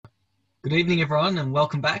Good evening, everyone, and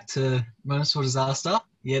welcome back to Moments for Disaster.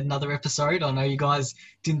 Yet another episode. I know you guys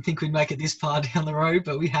didn't think we'd make it this far down the road,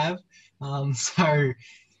 but we have. Um, so,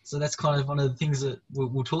 so that's kind of one of the things that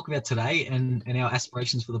we'll talk about today, and our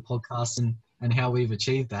aspirations for the podcast and how we've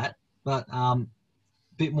achieved that. But a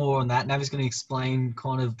bit more on that. Navi's going to explain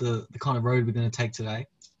kind of the kind of road we're going to take today.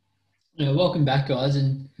 Yeah, welcome back, guys.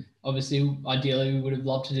 And obviously, ideally, we would have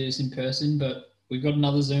loved to do this in person, but we've got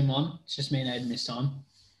another Zoom on. It's just me and Aiden this time.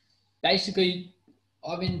 Basically,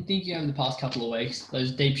 I've been thinking over the past couple of weeks,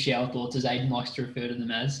 those deep shower thoughts, as Aiden likes to refer to them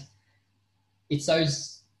as. It's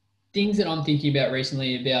those things that I'm thinking about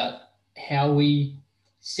recently about how we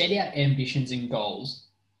set out ambitions and goals.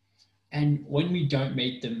 And when we don't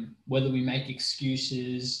meet them, whether we make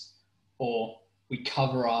excuses or we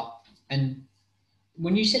cover up. And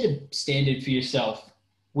when you set a standard for yourself,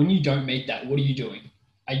 when you don't meet that, what are you doing?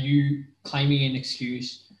 Are you claiming an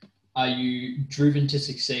excuse? Are you driven to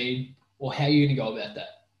succeed? Or how are you going to go about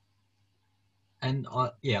that? And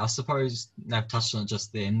I suppose Nav touched on it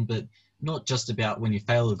just then, but not just about when you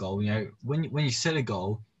fail a goal. When you set a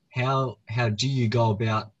goal, how do you go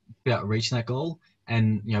about reaching that goal,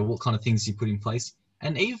 and what kind of things you put in place,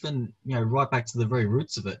 and even right back to the very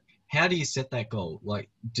roots of it. How do you set that goal? Like,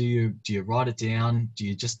 do you write it down? Do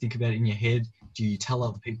you just think about it in your head? Do you tell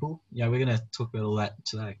other people? We're going to talk about all that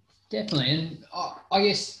today. Definitely. And I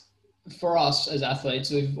guess for us as athletes,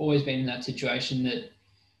 we've always been in that situation that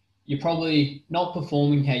you're probably not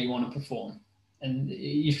performing how you want to perform. And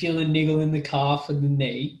you feel a niggle in the calf and the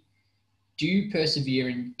knee. Do you persevere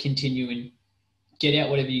and continue and get out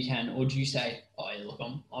whatever you can? Or do you say, oh, yeah, look,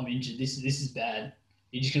 I'm injured. This is bad.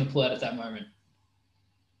 You're just going to pull out at that moment?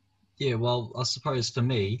 Yeah, well, I suppose for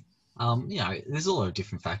me, there's a lot of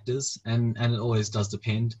different factors, and it always does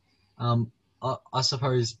depend. I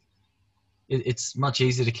suppose it's much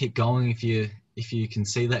easier to keep going if you can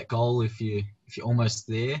see that goal, if you're almost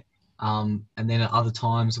there. And then at other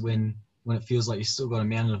times when it feels like you've still got a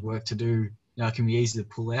mountain of work to do, it can be easy to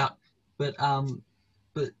pull out. But I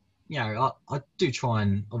do try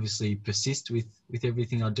and obviously persist with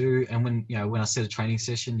everything I do. And when I set a training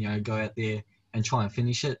session, go out there and try and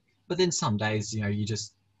finish it. But then some days,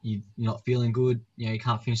 you're not feeling good, you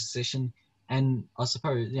can't finish the session. And I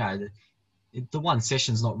suppose, the one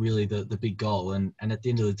session's not really the big goal. And at the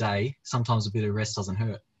end of the day, sometimes a bit of rest doesn't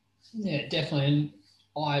hurt. Yeah, definitely. And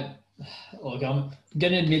I'm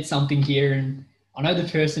going to admit something here. And I know the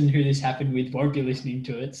person who this happened with won't be listening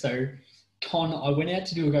to it. So, I went out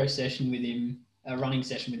to do a go session with him, a running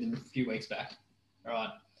session with him a few weeks back. All right.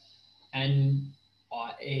 And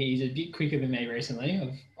he's a bit quicker than me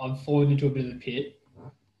recently. I've fallen into a bit of a pit.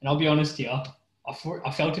 And I'll be honest here,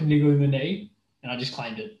 I felt a niggle in the knee and I just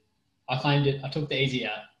claimed it. I claimed it. I took the easy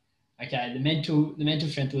out. Okay, the mental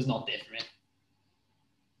strength was not there for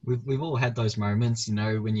me. We've all had those moments,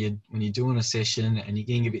 when you're doing a session and you're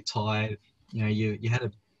getting a bit tired. You had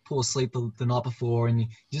a poor sleep the night before and you're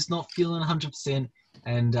just not feeling 100%.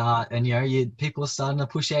 And people are starting to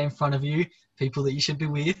push out in front of you, people that you should be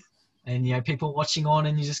with, and people watching on,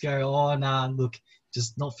 and you just go, oh nah, look,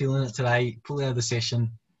 just not feeling it today. Pull out of the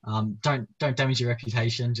session. Don't damage your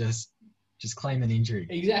reputation. Just claim an injury.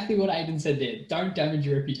 Exactly what Aiden said there. Don't damage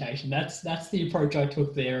your reputation. That's the approach I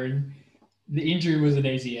took there, and the injury was an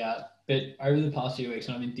easy out. But over the past few weeks,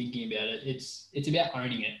 when I've been thinking about it, it's about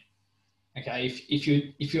owning it. Okay,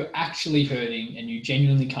 if you're actually hurting and you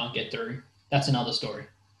genuinely can't get through, that's another story.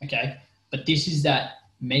 Okay, but this is that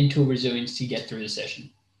mental resilience to get through the session.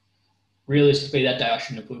 Realistically, that day I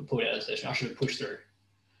shouldn't have pulled out of the session. I should have pushed through.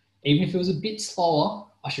 Even if it was a bit slower,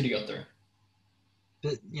 I should have got through.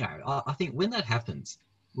 But I think when that happens,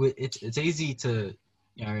 it's easy to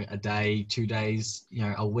a day, 2 days,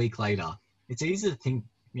 a week later, it's easy to think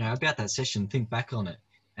about that session, think back on it,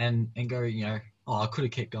 and go oh, I could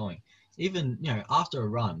have kept going. Even after a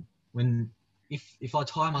run, if I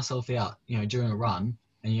tire myself out during a run,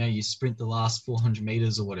 and you sprint the last 400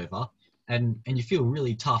 meters or whatever, and you feel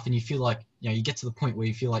really tough, and you feel like you get to the point where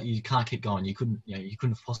you feel like you can't keep going, you couldn't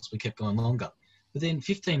have possibly kept going longer. But then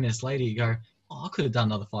 15 minutes later you go, oh, I could have done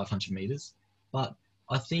another 500 meters. But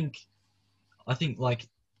I think like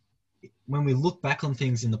when we look back on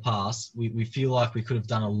things in the past, we feel like we could have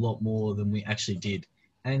done a lot more than we actually did.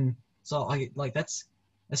 And so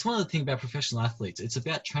that's one of the things about professional athletes. It's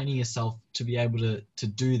about training yourself to be able to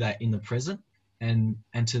do that in the present, and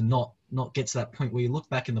to not get to that point where you look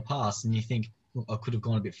back in the past and you think, look, I could have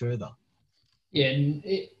gone a bit further. Yeah, and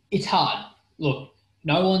it's hard. Look,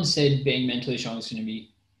 no one said being mentally strong is going to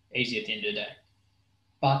be easy at the end of the day.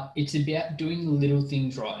 But it's about doing the little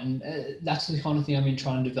things right. And that's the kind of thing I've been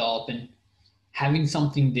trying to develop, and having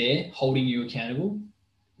something there holding you accountable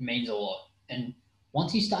means a lot. And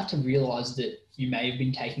once you start to realize that you may have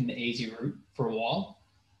been taking the easy route for a while,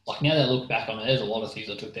 like now that I look back on it, there's a lot of things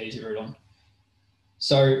I took the easy route on.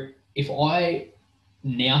 So if I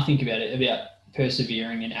now think about it, about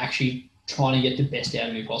persevering and actually trying to get the best out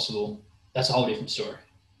of me possible, that's a whole different story.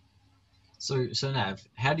 So Nav,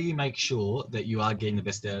 how do you make sure that you are getting the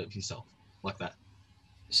best out of yourself like that?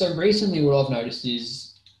 So recently what I've noticed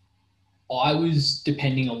is I was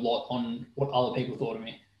depending a lot on what other people thought of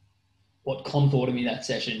me, what Con thought of me that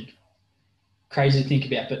session. Crazy to think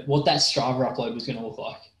about, but what that Strava upload was going to look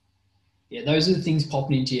like. Yeah, those are the things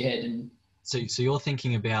popping into your head. And so you're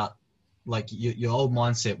thinking about, like, your old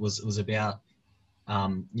mindset was about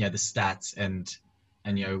the stats and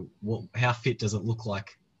how fit does it look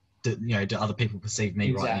like? Do other people perceive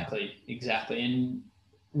me right now? Exactly. And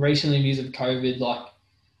recently, because of COVID, like,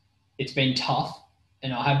 it's been tough,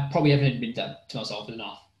 and I probably haven't admitted that to myself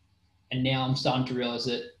enough. And now I'm starting to realize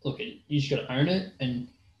that, look, you just got to own it. And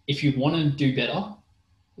if you want to do better,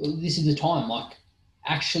 well, this is the time. Like,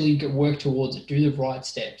 actually work towards it. Do the right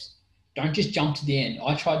steps. Don't just jump to the end.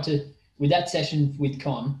 I tried to, with that session with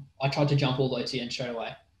Con, I tried to jump all the way to the end straight away.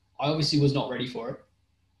 I obviously was not ready for it.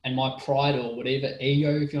 And my pride, or whatever,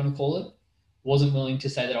 ego, if you want to call it, wasn't willing to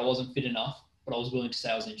say that I wasn't fit enough, but I was willing to say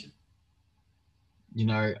I was injured.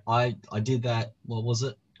 I did that, what was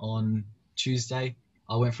it, on Tuesday?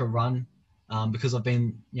 I went for a run because I've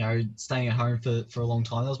been, staying at home for a long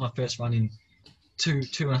time. That was my first run in two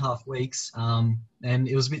and a half weeks, and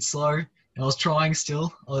it was a bit slow. I was trying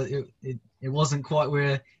still. It wasn't quite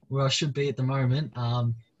where I should be at the moment.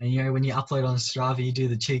 And when you upload on Strava, you do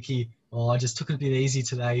the cheeky, I just took it a bit easy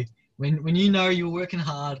today. When you're working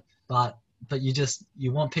hard, but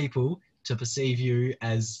you want people to perceive you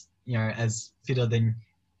as as fitter than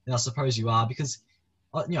I suppose you are, because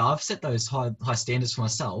I've set those high standards for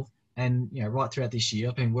myself, and right throughout this year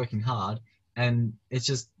I've been working hard, and it's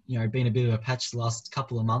just been a bit of a patch the last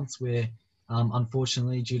couple of months where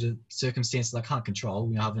unfortunately, due to circumstances I can't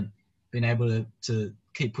control, I haven't been able to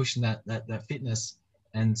keep pushing that fitness.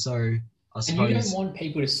 And so I suppose... And you don't want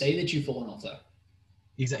people to see that you've fallen off, though.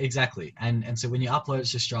 Exactly. And so when you upload it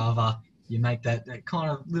to Strava, you make that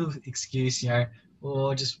kind of little excuse, I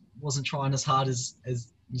just wasn't trying as hard as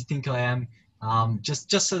you think I am, just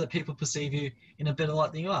so that people perceive you in a better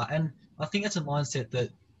light than you are. And I think that's a mindset that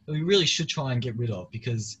we really should try and get rid of,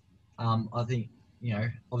 because I think,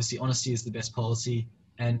 obviously honesty is the best policy,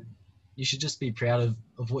 and you should just be proud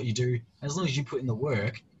of what you do. As long as you put in the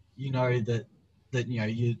work, that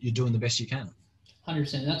you're doing the best you can.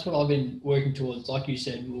 100%. That's what I've been working towards. Like you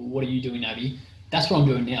said, well, what are you doing, Abby? That's what I'm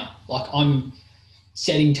doing now. Like, I'm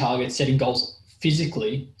setting targets, setting goals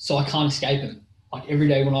physically, so I can't escape them. Like, every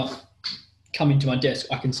day when I come into my desk,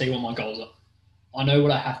 I can see what my goals are. I know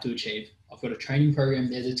what I have to achieve. I've got a training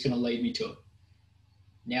program there that's going to lead me to it.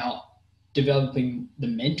 Now, developing the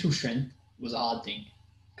mental strength was a hard thing,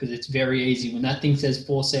 because it's very easy. When that thing says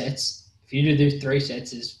 4 sets, if you do 3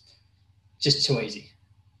 sets, it's just too easy.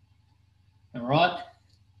 Am I right?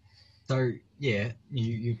 So yeah,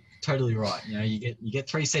 you're totally right. You get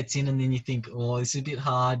 3 sets in, and then you think, this is a bit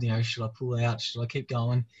hard. Should I pull out? Should I keep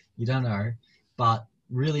going? You don't know, but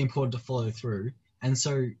really important to follow through. And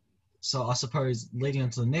so I suppose leading on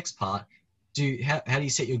to the next part, how do you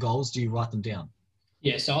set your goals? Do you write them down?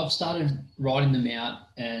 Yeah, so I've started writing them out,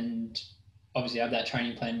 and obviously I have that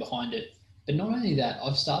training plan behind it. But not only that,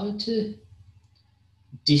 I've started to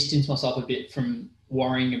distance myself a bit from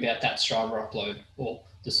worrying about that Strava upload or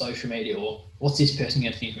the social media, or what's this person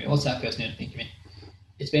going to think of me? What's that person going to think of me?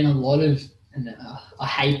 It's been a lot of, and I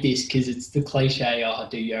hate this because it's the cliche,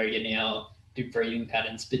 do yoga now, do breathing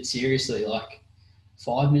patterns. But seriously, like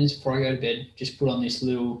 5 minutes before I go to bed, just put on this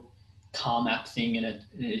little calm app thing, and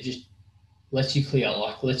it just lets you clear,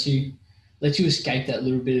 like lets you escape that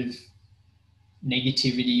little bit of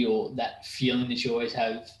negativity or that feeling that you always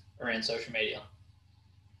have around social media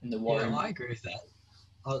and the worry. Yeah, I agree with that.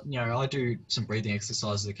 I do some breathing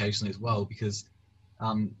exercises occasionally as well, because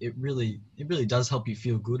it really does help you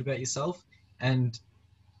feel good about yourself. And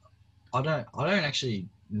I don't actually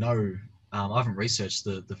know. I haven't researched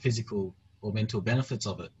the physical or mental benefits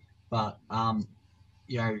of it, but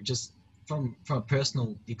just from a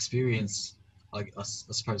personal experience, I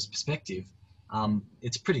suppose perspective,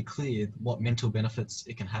 it's pretty clear what mental benefits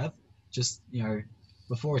it can have. Just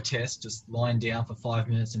before a test, just lying down for 5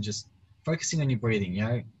 minutes and just focusing on your breathing,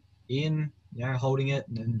 in, holding it,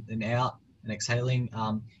 and out and exhaling.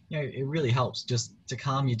 It really helps just to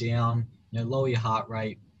calm you down, lower your heart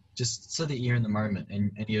rate, just so that you're in the moment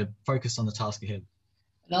and you're focused on the task ahead.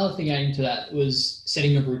 Another thing adding to that was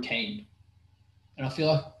setting a routine. And I feel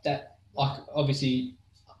like that, like, obviously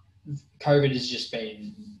COVID has just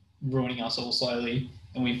been ruining us all slowly,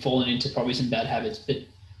 and we've fallen into probably some bad habits. But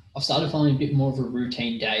I've started finding a bit more of a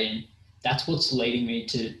routine day, and that's what's leading me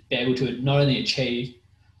to be able to not only achieve,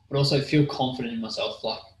 but also feel confident in myself.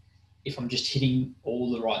 Like if I'm just hitting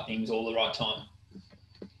all the right things all the right time.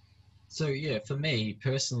 So yeah, for me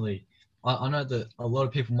personally, I know that a lot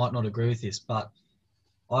of people might not agree with this, but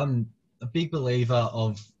I'm a big believer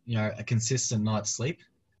of, a consistent night's sleep.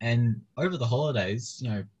 And over the holidays,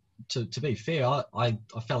 to be fair, I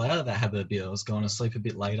fell out of that habit a bit. I was going to sleep a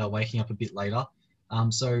bit later, waking up a bit later.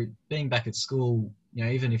 So being back at school,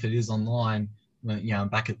 even if it is online, I'm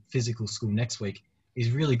back at physical school next week,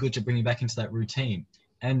 is really good to bring you back into that routine.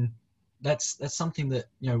 And that's something that,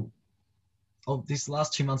 this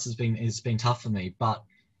last 2 months has been tough for me. But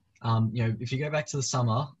if you go back to the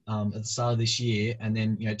summer at the start of this year, and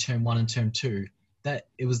then term 1 and term 2, that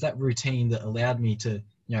it was that routine that allowed me to,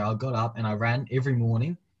 I got up and I ran every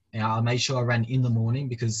morning, and I made sure I ran in the morning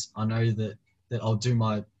because I know that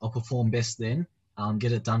I'll perform best then,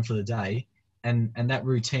 get it done for the day, and that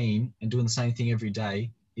routine and doing the same thing every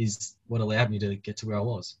day is what allowed me to get to where I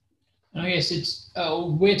was. And I guess it's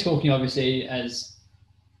we're talking obviously as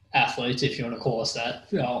athletes, if you want to call us that.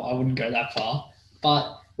 I wouldn't go that far,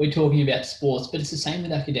 but we're talking about sports. But it's the same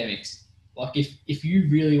with academics. Like if you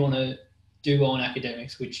really want to do well in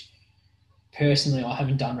academics, which personally I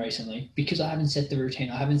haven't done recently because I haven't set the routine,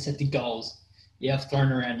 I haven't set the goals. Yeah, I've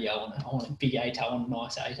thrown around, I want a big ATAR, I want a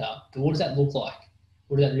nice ATAR. But what does that look like?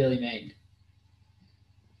 What does that really mean?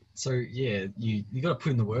 So yeah, you got to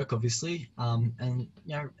put in the work, obviously, and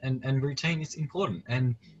and routine is important,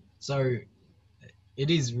 and so it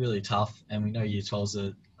is really tough. And we know year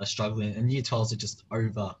 12s are struggling, and year 12s are just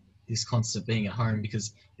over this constant being at home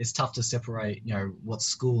because it's tough to separate, what's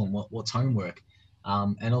school and what's homework.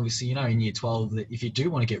 And obviously, in year 12, that if you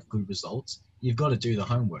do want to get good results, you've got to do the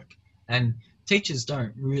homework. And teachers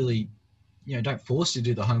don't really, don't force you to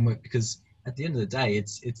do the homework because at the end of the day,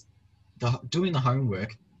 it's doing the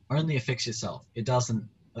homework only affects yourself. It doesn't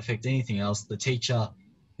affect anything else. The teacher,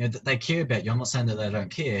 they care about you. I'm not saying that they don't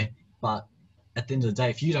care, but at the end of the day,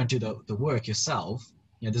 if you don't do the work yourself,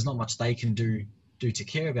 there's not much they can do to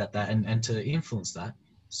care about that and to influence that.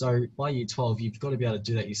 So by year 12, you've got to be able to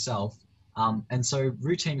do that yourself. And so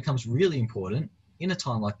routine becomes really important in a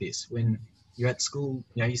time like this when you're at school,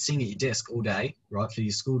 you're sitting at your desk all day, right, for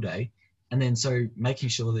your school day. And then so making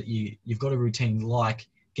sure that you've got a routine like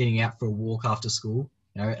getting out for a walk after school,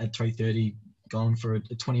 at 3:30, going for a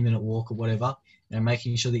 20-minute walk or whatever,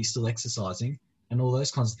 making sure that you're still exercising and all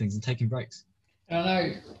those kinds of things and taking breaks. And I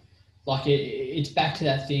know, like, it's back to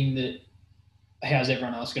that thing that how's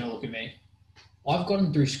everyone else going to look at me? I've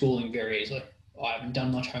gotten through schooling very easily. I haven't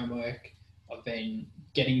done much homework. I've been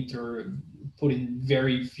getting through, put in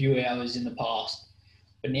very few hours in the past.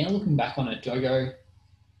 But now looking back on it, do I go,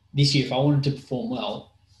 this year, if I wanted to perform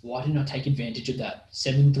well, why didn't I take advantage of that?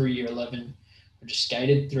 7 through year 11, I just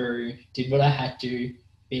skated through, did what I had to,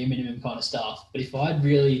 bare minimum kind of stuff. But if I'd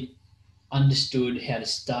really understood how to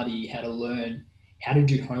study, how to learn, how to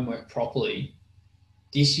do homework properly,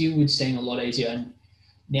 this year would seem a lot easier. And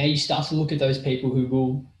now you start to look at those people who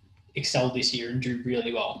will excel this year and do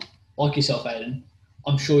really well. Like yourself, Aiden.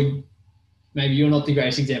 I'm sure maybe you're not the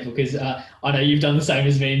greatest example because I know you've done the same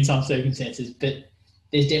as me in some circumstances, but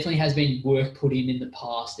there definitely has been work put in the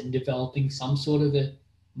past and developing some sort of a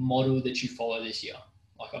model that you follow this year.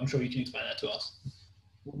 Like, I'm sure you can explain that to us.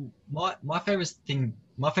 My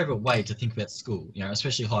favorite way to think about school,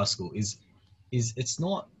 especially high school, is it's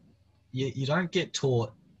not, you don't get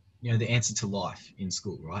taught, the answer to life in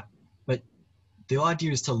school, right? But the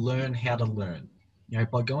idea is to learn how to learn,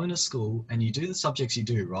 by going to school and you do the subjects you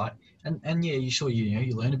do, right? And yeah,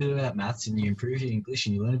 you learn a bit about maths and you improve your English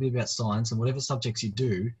and you learn a bit about science and whatever subjects you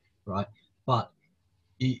do, right? But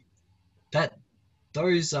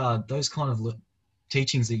those kind of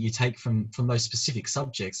teachings that you take from those specific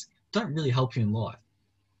subjects don't really help you in life.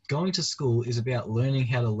 Going to school is about learning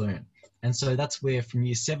how to learn. And so that's where from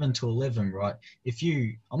year 7 to 11, right?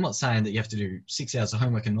 I'm not saying that you have to do 6 hours of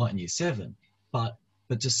homework a night in year 7, but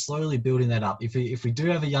just slowly building that up. If we do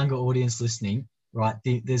have a younger audience listening, right,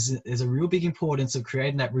 there's a real big importance of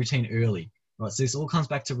creating that routine early, right? So this all comes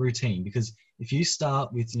back to routine because if you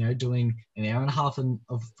start with, doing an hour and a half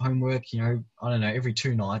of homework, I don't know, every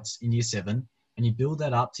 2 nights in year 7, and you build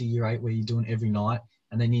that up to year 8 where you're doing every night,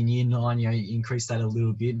 and then in year 9, you increase that a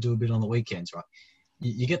little bit and do a bit on the weekends, right?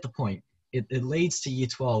 You get the point. It leads to year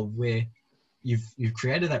 12 where you've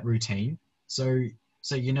created that routine. So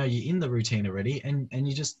you're in the routine already, and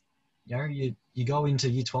you just you go into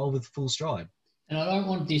year 12 with full stride. And I don't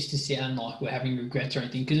want this to sound like we're having regrets or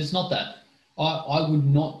anything because it's not that. I would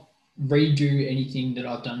not redo anything that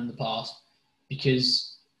I've done in the past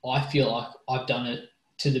because I feel like I've done it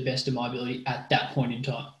to the best of my ability at that point in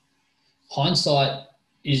time. Hindsight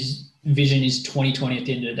vision is 20/20 at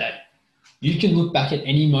the end of the day. You can look back at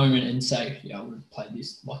any moment and say, yeah, I would have played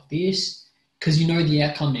this like this because you know the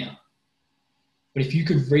outcome now. But if you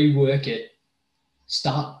could rework it,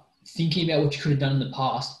 start thinking about what you could have done in the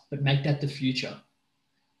past, but make that the future.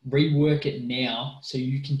 Rework it now so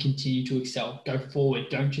you can continue to excel. Go forward.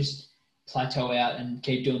 Don't just plateau out and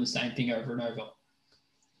keep doing the same thing over and over.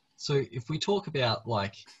 So if we talk about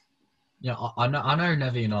like, I know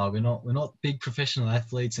Navi and I, we're not big professional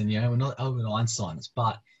athletes, and we're not Albert Einsteins,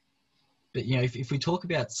 but if we talk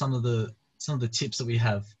about some of the tips that we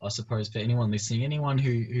have, I suppose, for anyone listening, anyone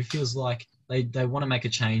who feels like they want to make a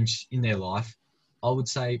change in their life, I would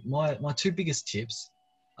say my two biggest tips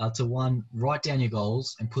are to, one, write down your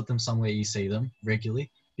goals and put them somewhere you see them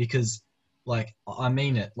regularly, because like, I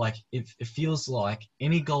mean it, like it feels like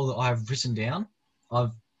any goal that I have written down,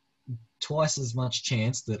 I've twice as much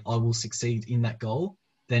chance that I will succeed in that goal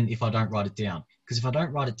than if I don't write it down. Because if I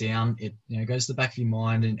don't write it down, it goes to the back of your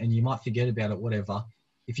mind and you might forget about it, whatever.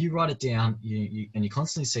 If you write it down and you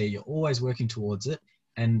constantly see it, you're always working towards it.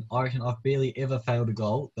 And I reckon I've barely ever failed a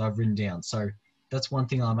goal that I've written down. So that's one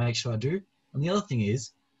thing I make sure I do. And the other thing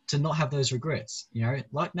is to not have those regrets.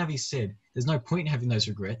 Like Navi said, there's no point in having those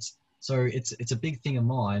regrets. So it's a big thing of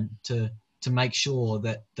mine to make sure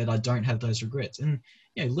that I don't have those regrets. And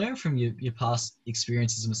learn from your past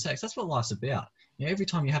experiences and mistakes. That's what life's about. Every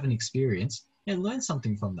time you have an experience, learn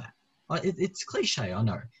something from that. It's cliche, I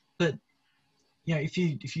know, but if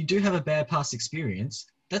you do have a bad past experience,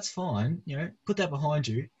 that's fine. Put that behind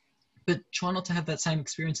you, but try not to have that same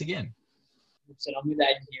experience again. So I'm with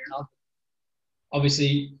Aiden here, and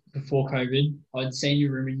obviously before COVID, I'd seen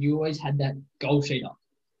your room, and you always had that goal sheet up.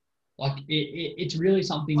 Like it's really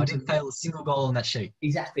something. I didn't fail a single goal on that sheet.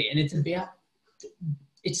 Exactly, and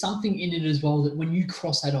it's something in it as well that when you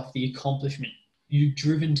cross that off, the accomplishment, you're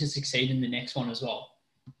driven to succeed in the next one as well.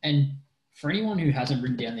 And for anyone who hasn't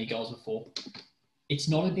written down their goals before, it's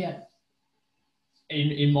not about,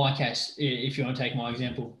 in my case, if you want to take my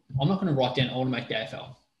example, I'm not going to write down, I want to make the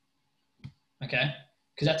AFL. Okay?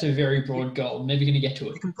 Because that's a very broad goal. I'm never going to get to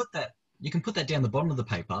it. You can put that down the bottom of the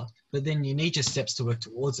paper, but then you need your steps to work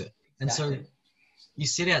towards it. And exactly. So you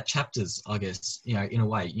set out chapters, I guess, in a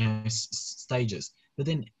way, stages. But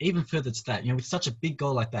then even further to that, with such a big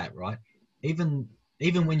goal like that, right? Even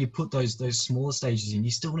when you put those smaller stages in, you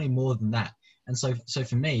still need more than that. And so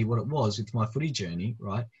for me, what it was with my footy journey,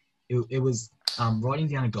 right? It was writing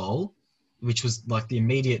down a goal, which was like the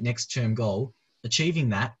immediate next term goal, achieving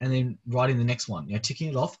that, and then writing the next one, ticking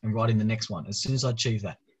it off and writing the next one as soon as I achieved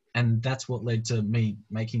that. And that's what led to me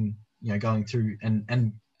making, going through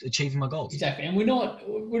and achieving my goals. Exactly. And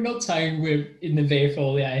we're not saying we're in the VFL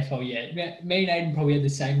or the AFL yet. Me and Aiden probably had the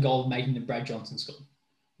same goal of making the Brad Johnson School,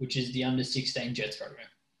 which is the under 16 Jets program.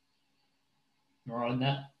 Am I right on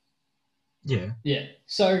that? Yeah. Yeah.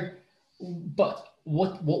 So, but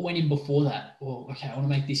what went in before that? Well, okay, I want to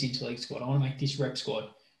make this interleague squad. I want to make this rep squad.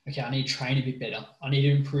 Okay, I need to train a bit better. I need to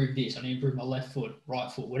improve this. I need to improve my left foot,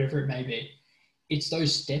 right foot, whatever it may be. It's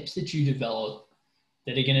those steps that you develop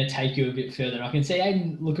that are going to take you a bit further. And I can see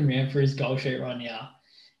Aiden looking around for his goal sheet right now.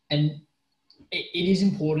 And it is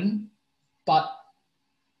important, but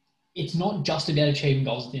it's not just about achieving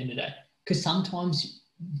goals at the end of the day. Because sometimes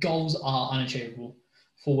goals are unachievable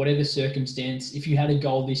for whatever circumstance. If you had a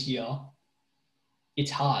goal this year,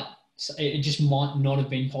 it's hard. It just might not have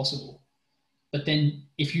been possible. But then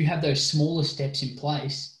if you have those smaller steps in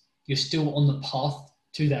place, you're still on the path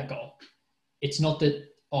to that goal. It's not that,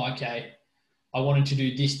 okay, I wanted to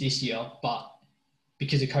do this year, but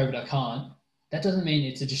because of COVID, I can't. That doesn't mean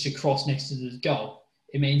it's just a cross next to the goal.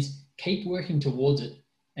 It means keep working towards it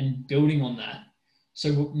and building on that.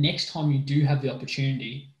 So next time you do have the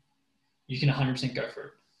opportunity, you can 100% go for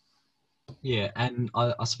it. Yeah, and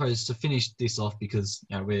I suppose to finish this off, because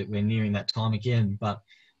we're nearing that time again, but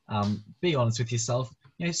be honest with yourself.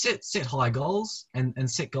 Set high goals and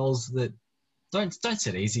set goals that don't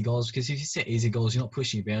set easy goals, because if you set easy goals, you're not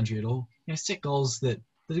pushing your boundary at all. Set goals that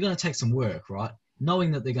are going to take some work, right?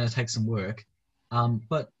 Knowing that they're going to take some work,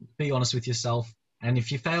 but be honest with yourself. And if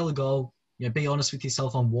you fail a goal, be honest with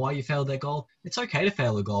yourself on why you failed that goal. It's okay to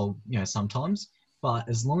fail a goal, sometimes, but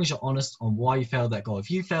as long as you're honest on why you failed that goal. If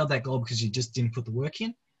you failed that goal because you just didn't put the work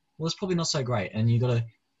in, well, it's probably not so great. And you got to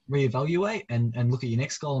reevaluate and look at your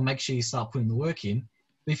next goal and make sure you start putting the work in.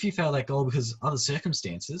 But if you fail that goal because of other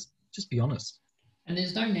circumstances, just be honest. And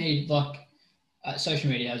there's no need, social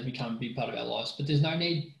media has become a big part of our lives, but there's no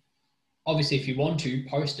need, obviously if you want to,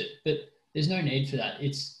 post it, but there's no need for that.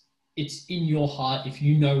 It's it's in your heart if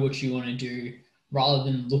you know what you want to do, rather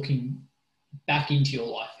than looking back into your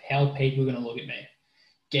life. How are people going to look at me?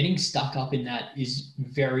 Getting stuck up in that is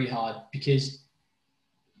very hard, because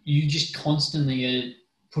you just constantly are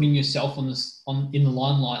putting yourself in the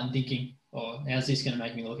limelight and thinking, oh, how's this going to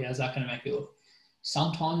make me look? How's that going to make me look?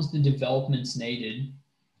 Sometimes the development's needed,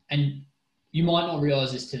 and you might not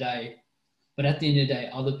realize this today, but at the end of the day,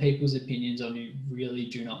 other people's opinions on you really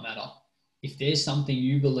do not matter. If there's something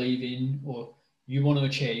you believe in or you want to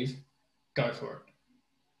achieve, go for it.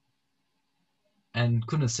 And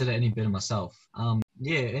couldn't have said it any better myself.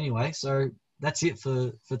 Anyway, so that's it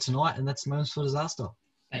for tonight, and that's Moments for Disaster.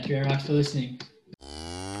 Thank you very much for listening.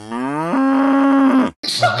 Well,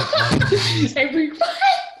 Everybody.